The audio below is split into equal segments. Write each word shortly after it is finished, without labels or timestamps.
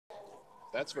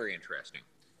That's very interesting.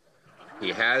 He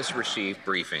has received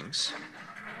briefings.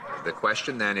 The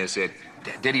question then is,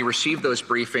 did he receive those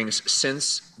briefings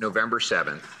since November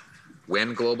 7th,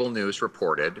 when Global News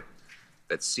reported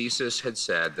that CSIS had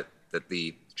said that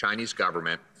the Chinese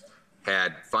government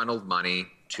had funneled money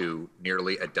to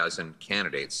nearly a dozen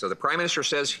candidates? So the Prime Minister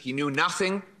says he knew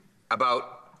nothing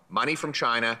about money from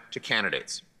China to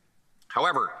candidates.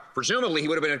 However, presumably he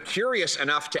would have been curious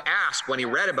enough to ask when he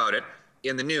read about it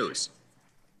in the news.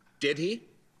 Did he?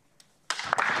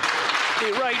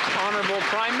 The Right Honourable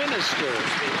Prime Minister.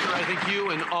 Speaker, I think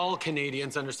you and all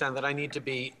Canadians understand that I need to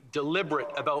be deliberate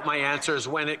about my answers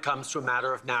when it comes to a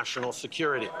matter of national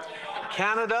security.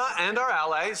 Canada and our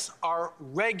allies are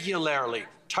regularly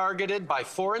targeted by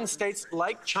foreign states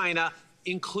like China,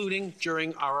 including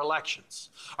during our elections.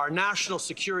 Our national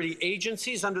security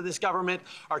agencies under this government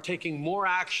are taking more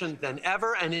action than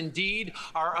ever, and indeed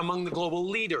are among the global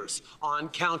leaders on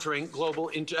countering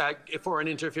global foreign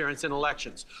interference in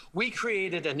elections. We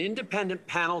created an independent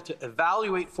panel to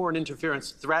evaluate foreign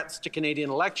interference threats to Canadian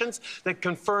elections that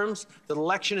confirms that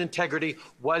election integrity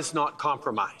was not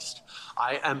compromised.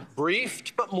 I am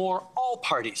briefed, but all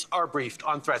parties are briefed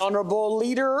on threats. Honourable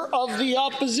Leader of the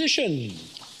Opposition.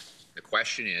 The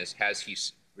question is, has he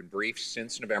been briefed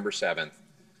since November 7th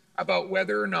about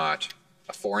whether or not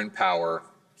a foreign power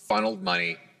funneled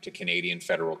money to Canadian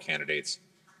federal candidates?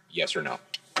 Yes or no?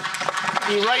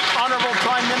 The Right Honourable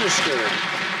Prime Minister.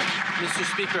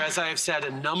 Mr. Speaker, as I have said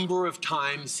a number of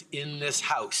times in this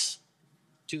House,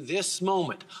 to this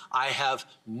moment, I have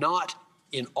not,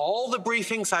 in all the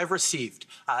briefings I've received,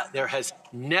 there has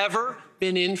never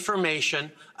been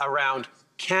information around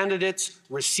candidates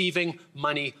receiving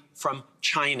money from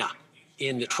China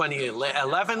in the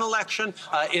 2011 election,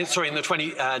 in the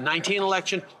 2019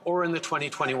 election, or in the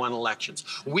 2021 elections.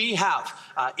 We have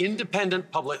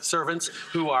independent public servants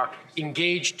who are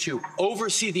engaged to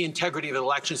oversee the integrity of the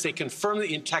elections. They confirm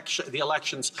the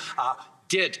elections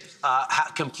did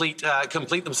complete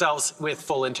themselves with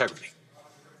full integrity.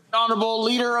 Honourable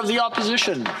Leader of the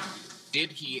Opposition.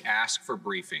 Did he ask for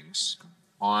briefings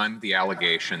on the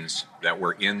allegations that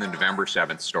were in the November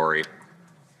 7th story?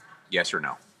 Yes or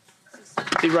no?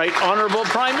 The Right Honourable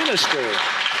Prime Minister.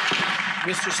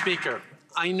 Mr. Speaker,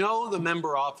 I know the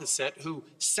member opposite who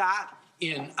sat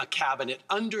in a cabinet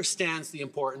understands the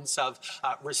importance of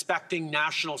respecting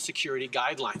national security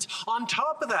guidelines. On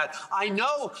top of that, I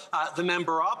know the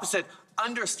member opposite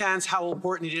understands how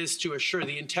important it is to assure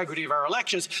the integrity of our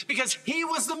elections because he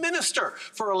was the Minister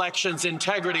for Elections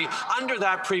Integrity under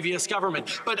that previous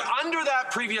government. But under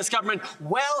that previous government,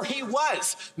 while he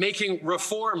was making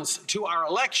reforms to our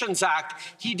Elections Act,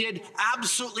 he did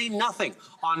absolutely nothing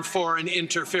on foreign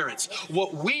interference.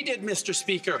 What we did, Mr.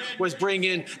 Speaker, was bring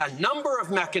in a number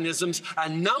of mechanisms, a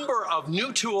number of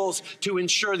new tools to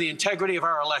ensure the integrity of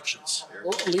our elections.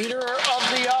 Leader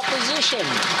of the Opposition.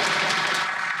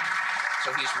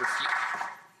 So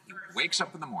he wakes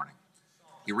up in the morning.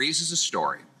 He reads a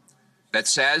story that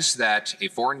says that a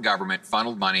foreign government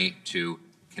funneled money to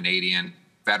Canadian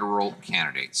federal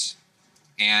candidates.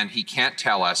 And he can't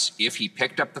tell us if he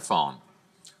picked up the phone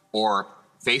or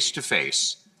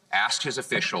face-to-face asked his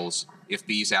officials if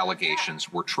these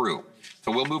allegations were true.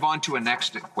 So we'll move on to a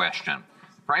next question.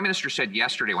 The Prime Minister said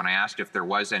yesterday when I asked if there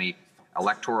was any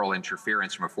electoral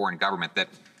interference from a foreign government that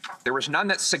there was none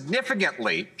that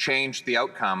significantly changed the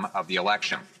outcome of the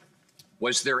election.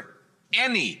 Was there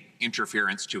any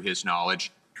interference to his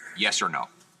knowledge, yes or no?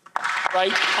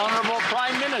 Right Honourable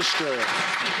Prime Minister.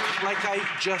 Like I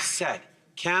just said,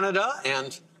 Canada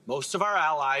and most of our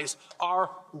allies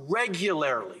are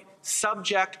regularly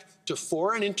subject to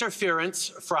foreign interference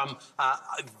from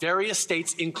various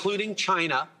states, including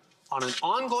China, on an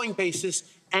ongoing basis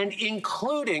and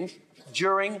including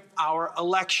during our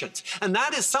elections. And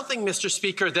that is something, Mr.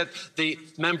 Speaker, that the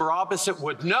member opposite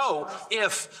would know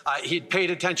if he'd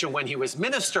paid attention when he was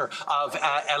Minister of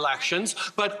Elections,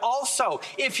 but also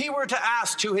if he were to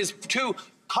ask to his two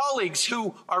colleagues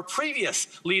who are previous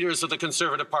leaders of the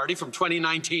Conservative Party from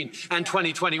 2019 and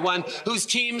 2021, whose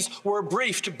teams were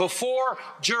briefed before,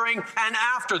 during, and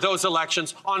after those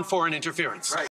elections on foreign interference. Right.